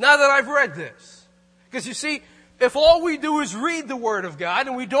now that I've read this? Because you see, if all we do is read the Word of God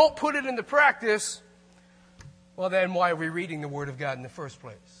and we don't put it into practice, well then why are we reading the Word of God in the first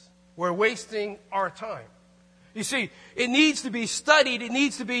place? We're wasting our time. You see, it needs to be studied, it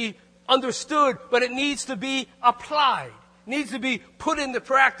needs to be understood, but it needs to be applied. It needs to be put into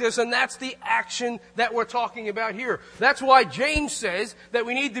practice, and that's the action that we're talking about here. That's why James says that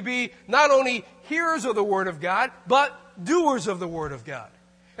we need to be not only hearers of the Word of God, but doers of the Word of God.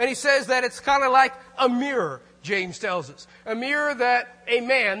 And he says that it's kind of like a mirror, James tells us. A mirror that a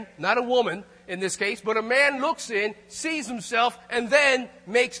man, not a woman in this case, but a man looks in, sees himself, and then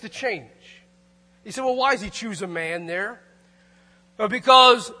makes the change. You say, well, why does he choose a man there?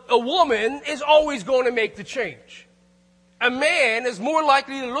 Because a woman is always going to make the change. A man is more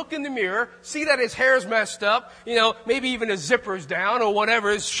likely to look in the mirror, see that his hair's messed up, maybe even his zipper's down or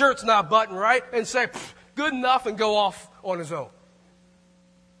whatever, his shirt's not buttoned right, and say, good enough, and go off on his own.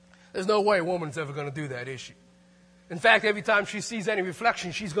 There's no way a woman's ever going to do that, is she? In fact, every time she sees any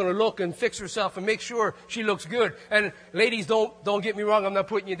reflection, she's going to look and fix herself and make sure she looks good. And ladies, don't get me wrong, I'm not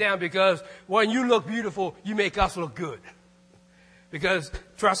putting you down, because when you look beautiful, you make us look good. Because,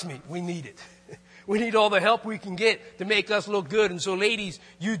 trust me, we need it. We need all the help we can get to make us look good. And so, ladies,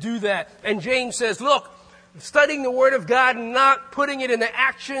 you do that. And James says, look, studying the Word of God and not putting it into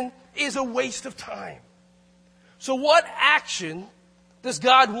action is a waste of time. So what action does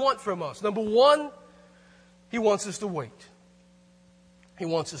God want from us? Number one, He wants us to wait. He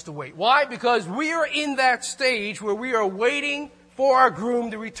wants us to wait. Why? Because we are in that stage where we are waiting for our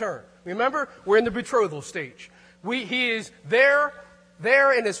groom to return. Remember, we're in the betrothal stage. He is there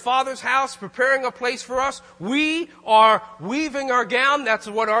in his Father's house, preparing a place for us. We are weaving our gown. That's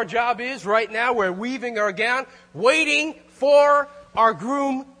what our job is right now. We're weaving our gown, waiting for our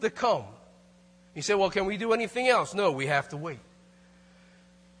groom to come. You say, well, can we do anything else? No, we have to wait.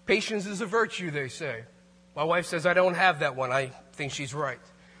 Patience is a virtue, they say. My wife says I don't have that one. I think she's right.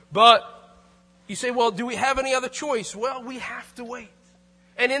 But you say, well, do we have any other choice? Well, we have to wait.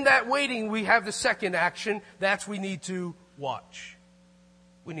 And in that waiting, we have the second action. That's we need to watch.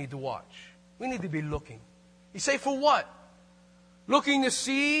 We need to watch. We need to be looking. You say, for what? Looking to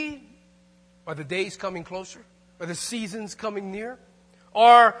see, are the days coming closer? Are the seasons coming near?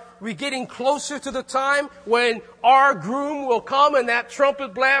 Are we getting closer to the time when our groom will come and that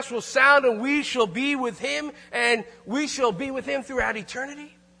trumpet blast will sound and we shall be with him and we shall be with him throughout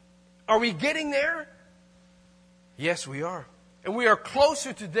eternity? Are we getting there? Yes, we are. And we are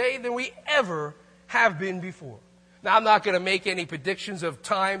closer today than we ever have been before. Now, I'm not going to make any predictions of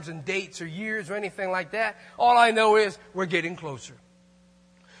times and dates or years or anything like that. All I know is we're getting closer.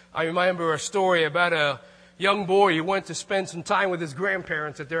 I remember a story about a young boy who went to spend some time with his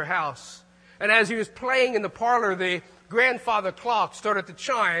grandparents at their house. And as he was playing in the parlor, the grandfather clock started to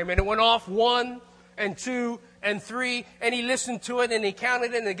chime, and it went off 1 and 2 and 3, and he listened to it, and he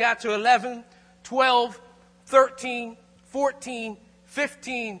counted it, and it got to 11, 12, 13, 14,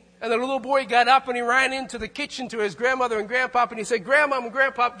 15, and the little boy got up and he ran into the kitchen to his grandmother and grandpop, and he said, Grandma and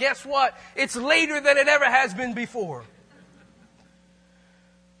Grandpop, guess what? It's later than it ever has been before.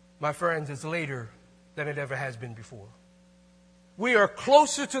 My friends, it's later than it ever has been before. We are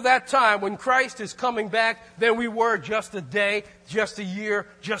closer to that time when Christ is coming back than we were just a day, just a year,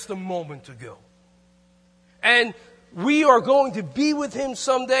 just a moment ago. And we are going to be with him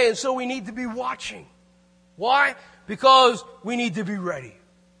someday, and so we need to be watching. Why? Because we need to be ready.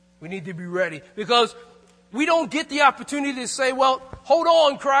 We need to be ready. Because we don't get the opportunity to say, well, hold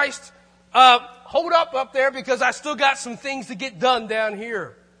on, Christ. Hold up there because I still got some things to get done down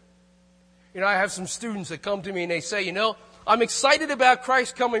here. I have some students that come to me and they say, I'm excited about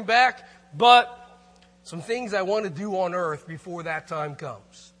Christ coming back, but some things I want to do on earth before that time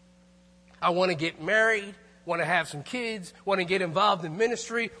comes. I want to get married, want to have some kids, want to get involved in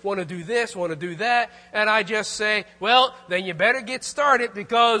ministry, want to do this, want to do that. And I just say, well, then you better get started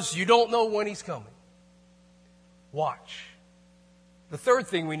because you don't know when he's coming. Watch. The third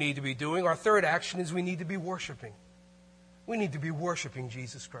thing we need to be doing, our third action, is we need to be worshiping. We need to be worshiping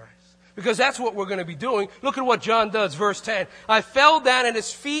Jesus Christ. Because that's what we're going to be doing. Look at what John does, verse 10. I fell down at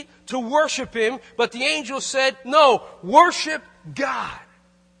his feet to worship him, but the angel said, no, worship God.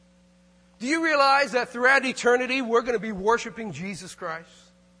 Do you realize that throughout eternity, we're going to be worshiping Jesus Christ?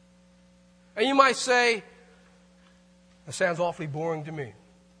 And you might say, that sounds awfully boring to me.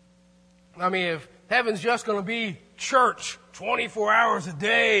 I mean, if heaven's just going to be church 24 hours a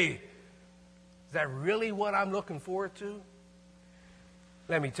day, is that really what I'm looking forward to?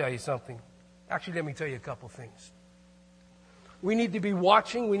 Let me tell you something. Actually, let me tell you a couple things. We need to be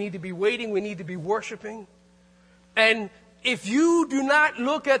watching. We need to be waiting. We need to be worshiping. And if you do not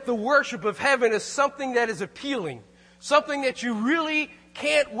look at the worship of heaven as something that is appealing, something that you really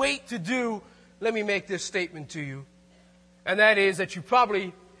can't wait to do, let me make this statement to you. And that is that you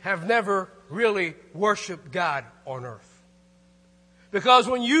probably have never really worship God on earth. Because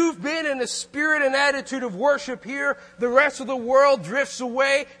when you've been in the spirit and attitude of worship here, the rest of the world drifts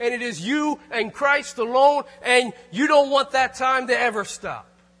away and it is you and Christ alone, and you don't want that time to ever stop.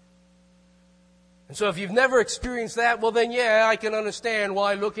 And so if you've never experienced that, well then yeah, I can understand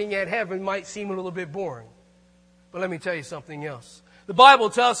why looking at heaven might seem a little bit boring. But let me tell you something else. The Bible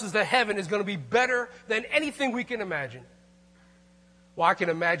tells us that heaven is going to be better than anything we can imagine. Well, I can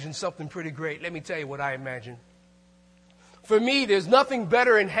imagine something pretty great. Let me tell you what I imagine. For me, there's nothing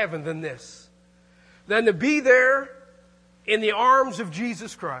better in heaven than this. Than to be there in the arms of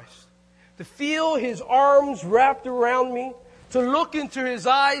Jesus Christ. To feel His arms wrapped around me. To look into His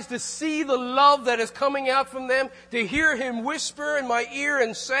eyes. To see the love that is coming out from them. To hear Him whisper in my ear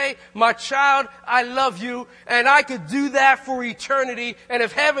and say, "My child, I love you." And I could do that for eternity. And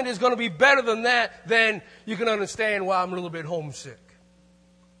if heaven is going to be better than that, then you can understand why I'm a little bit homesick.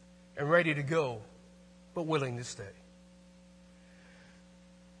 And ready to go, but willing to stay.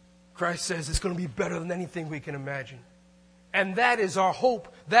 Christ says it's going to be better than anything we can imagine. And that is our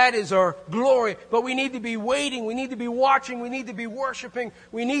hope. That is our glory. But we need to be waiting. We need to be watching. We need to be worshiping.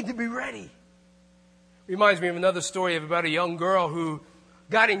 We need to be ready. Reminds me of another story of about a young girl who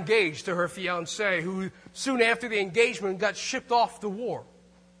got engaged to her fiancé, who soon after the engagement got shipped off to war.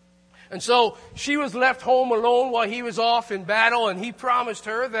 And so she was left home alone while he was off in battle, and he promised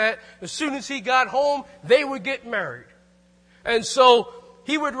her that as soon as he got home, they would get married. And so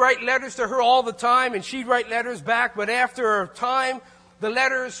he would write letters to her all the time, and she'd write letters back. But after a time, the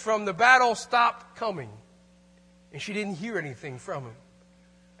letters from the battle stopped coming. And she didn't hear anything from him.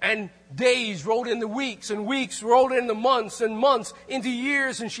 And days rolled into weeks, and weeks rolled into months, and months into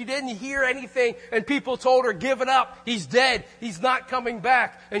years, and she didn't hear anything. And people told her, "Give it up. He's dead. He's not coming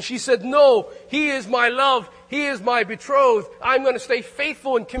back." And she said, "No, He is my love. He is my betrothed. I'm going to stay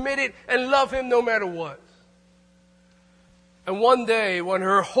faithful and committed and love Him no matter what." And one day, when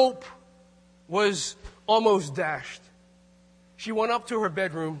her hope was almost dashed, she went up to her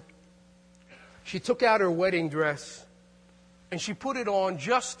bedroom. She took out her wedding dress, and she put it on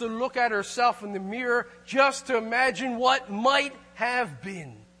just to look at herself in the mirror, just to imagine what might have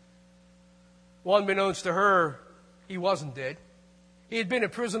been. Well, unbeknownst to her, he wasn't dead. He had been a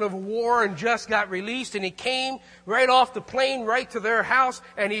prisoner of war and just got released, and he came right off the plane right to their house,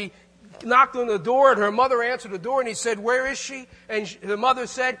 and he knocked on the door, and her mother answered the door, and he said, "Where is she?" And the mother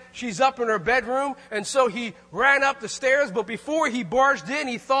said, "She's up in her bedroom." And so he ran up the stairs, but before he barged in,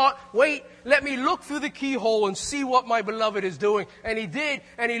 he thought, "Wait, let me look through the keyhole and see what my beloved is doing." And he did,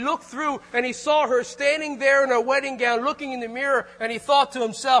 and he looked through, and he saw her standing there in her wedding gown, looking in the mirror, and he thought to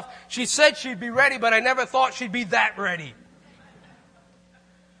himself, "She said she'd be ready, but I never thought she'd be that ready."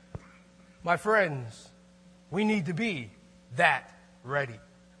 My friends, we need to be that ready.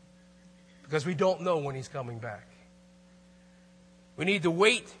 Because we don't know when He's coming back. We need to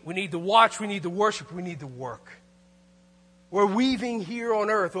wait. We need to watch. We need to worship. We need to work. We're weaving here on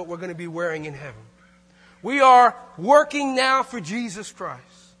earth what we're going to be wearing in heaven. We are working now for Jesus Christ.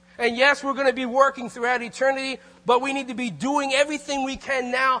 And yes, we're going to be working throughout eternity, but we need to be doing everything we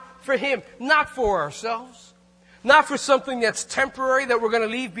can now for Him, not for ourselves. Not for something that's temporary that we're going to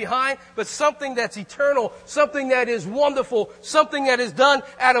leave behind, but something that's eternal, something that is wonderful, something that is done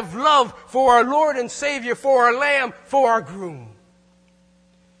out of love for our Lord and Savior, for our Lamb, for our groom.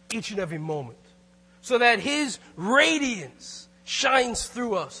 Each and every moment. So that His radiance shines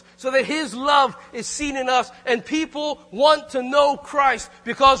through us. So that His love is seen in us, and people want to know Christ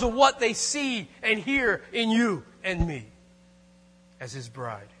because of what they see and hear in you and me as His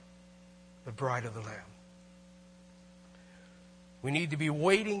bride, the bride of the Lamb. We need to be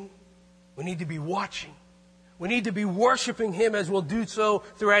waiting. We need to be watching. We need to be worshiping Him as we'll do so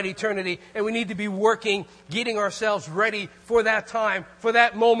throughout eternity. And we need to be working, getting ourselves ready for that time, for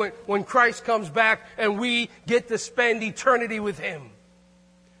that moment when Christ comes back and we get to spend eternity with Him.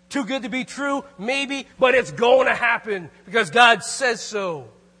 Too good to be true? Maybe, but it's going to happen because God says so.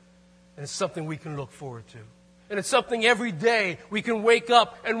 And it's something we can look forward to. And it's something every day we can wake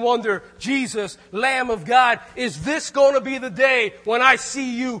up and wonder, Jesus, Lamb of God, is this going to be the day when I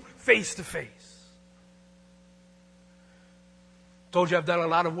see you face to face? Told you I've done a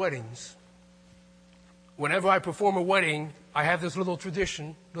lot of weddings. Whenever I perform a wedding, I have this little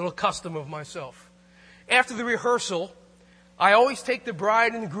tradition, little custom of myself. After the rehearsal, I always take the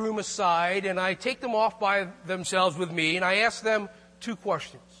bride and the groom aside, and I take them off by themselves with me, and I ask them 2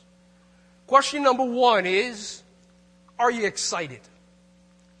 questions. Question number 1 is, are you excited?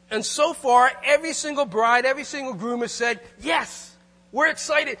 And so far, every single bride, every single groom has said, yes, we're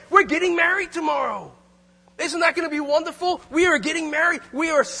excited. We're getting married tomorrow. Isn't that going to be wonderful? We are getting married. We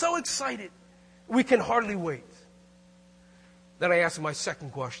are so excited. We can hardly wait. Then I ask my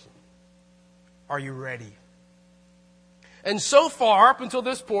second question. Are you ready? And so far, up until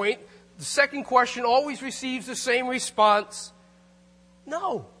this point, the second question always receives the same response.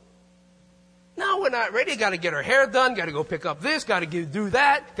 No. No, we're not ready. Got to get our hair done. Got to go pick up this. Got to do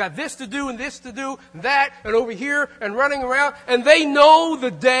that. Got this to do and this to do. And that and over here and running around. And they know the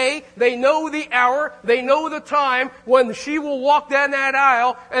day. They know the hour. They know the time when she will walk down that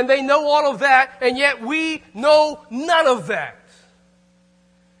aisle. And they know all of that. And yet we know none of that.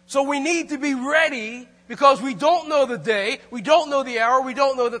 So we need to be ready because we don't know the day. We don't know the hour. We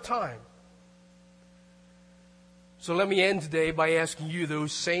don't know the time. So let me end today by asking you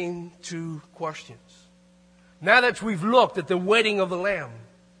those same two questions. Now that we've looked at the wedding of the Lamb,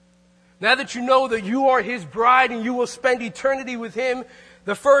 now that you know that you are His bride and you will spend eternity with Him,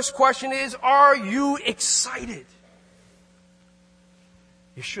 the first question is, are you excited?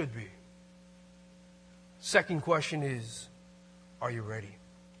 You should be. Second question is, are you ready?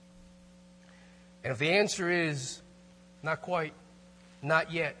 And if the answer is, not quite,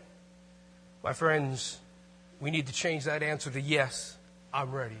 not yet, my friends, we need to change that answer to yes,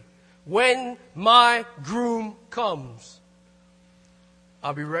 I'm ready. When my groom comes,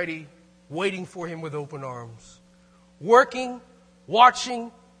 I'll be ready, waiting for him with open arms. Working,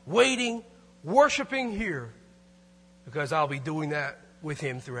 watching, waiting, worshiping here, because I'll be doing that with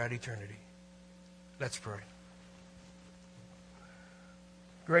him throughout eternity. Let's pray.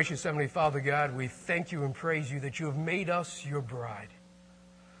 Gracious Heavenly Father God, we thank you and praise you that you have made us your bride.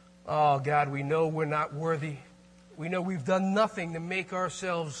 Oh God, we know we're not worthy. We know we've done nothing to make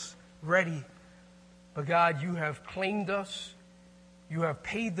ourselves ready. But God, you have claimed us. You have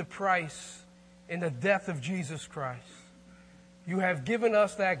paid the price in the death of Jesus Christ. You have given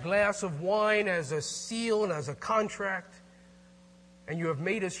us that glass of wine as a seal and as a contract. And you have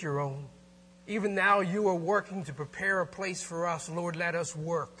made us your own. Even now you are working to prepare a place for us. Lord, let us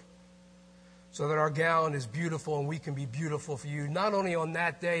work so that our gown is beautiful and we can be beautiful for you. Not only on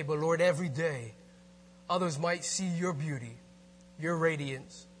that day, but Lord, every day. Others might see your beauty, your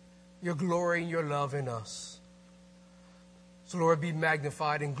radiance, your glory and your love in us. So Lord, be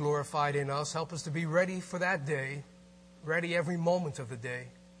magnified and glorified in us. Help us to be ready for that day, ready every moment of the day.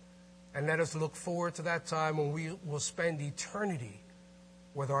 And let us look forward to that time when we will spend eternity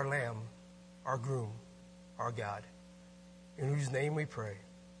with our Lamb, our groom, our God. In whose name we pray.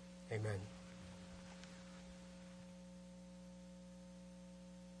 Amen.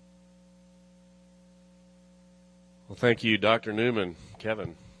 Well, thank you, Dr. Newman,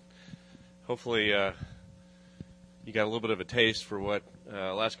 Kevin. Hopefully you got a little bit of a taste for what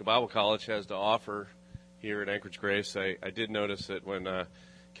Alaska Bible College has to offer here at Anchorage Grace. I did notice that when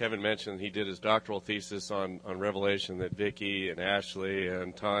Kevin mentioned he did his doctoral thesis on Revelation, that Vicki and Ashley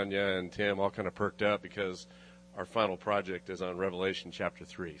and Tanya and Tim all kind of perked up because our final project is on Revelation chapter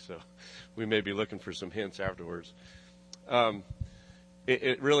 3. So we may be looking for some hints afterwards.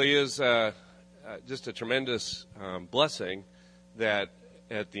 It really is just a tremendous blessing that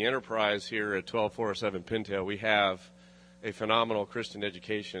at the Enterprise here at 12407 Pintail, we have a phenomenal Christian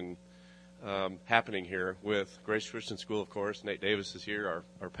education happening here with Grace Christian School, of course. Nate Davis is here,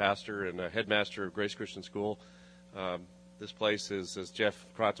 our pastor and headmaster of Grace Christian School. This place is, as Jeff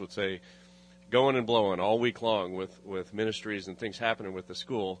Kratz would say, going and blowing all week long with ministries and things happening with the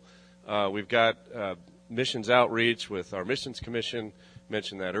school. We've got missions outreach with our missions commission,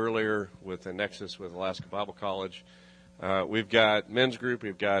 mentioned that earlier, with the Nexus with Alaska Bible College. We've got men's group,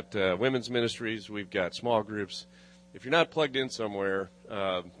 we've got women's ministries, we've got small groups. If you're not plugged in somewhere,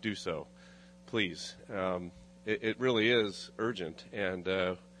 do so, please. It really is urgent,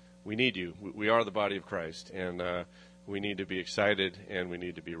 and we need you. We are the body of Christ, and we need to be excited, and we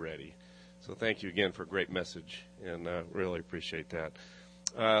need to be ready. So thank you again for a great message, and really appreciate that.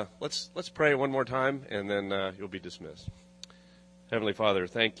 Let's pray one more time, and then you'll be dismissed. Heavenly Father,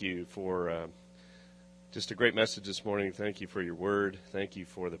 thank you for just a great message this morning. Thank you for your word. Thank you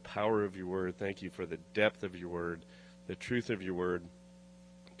for the power of your word. Thank you for the depth of your word, the truth of your word.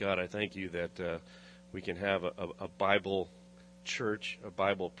 God, I thank you that we can have a Bible church, a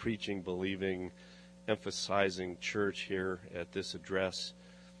Bible preaching, believing, emphasizing church here at this address.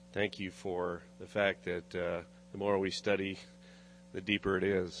 Thank you for the fact that the more we study, the deeper it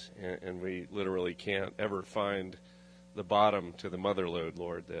is, and we literally can't ever find the bottom to the mother lode,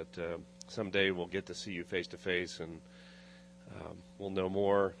 Lord, that someday we'll get to see you face to face and we'll know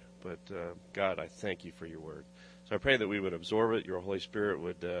more. But God, I thank you for your word. So I pray that we would absorb it, your Holy Spirit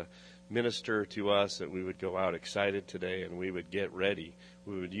would minister to us, that we would go out excited today and we would get ready.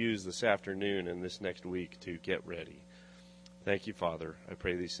 We would use this afternoon and this next week to get ready. Thank you, Father. I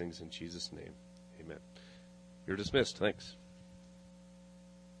pray these things in Jesus' name. You're dismissed. Thanks.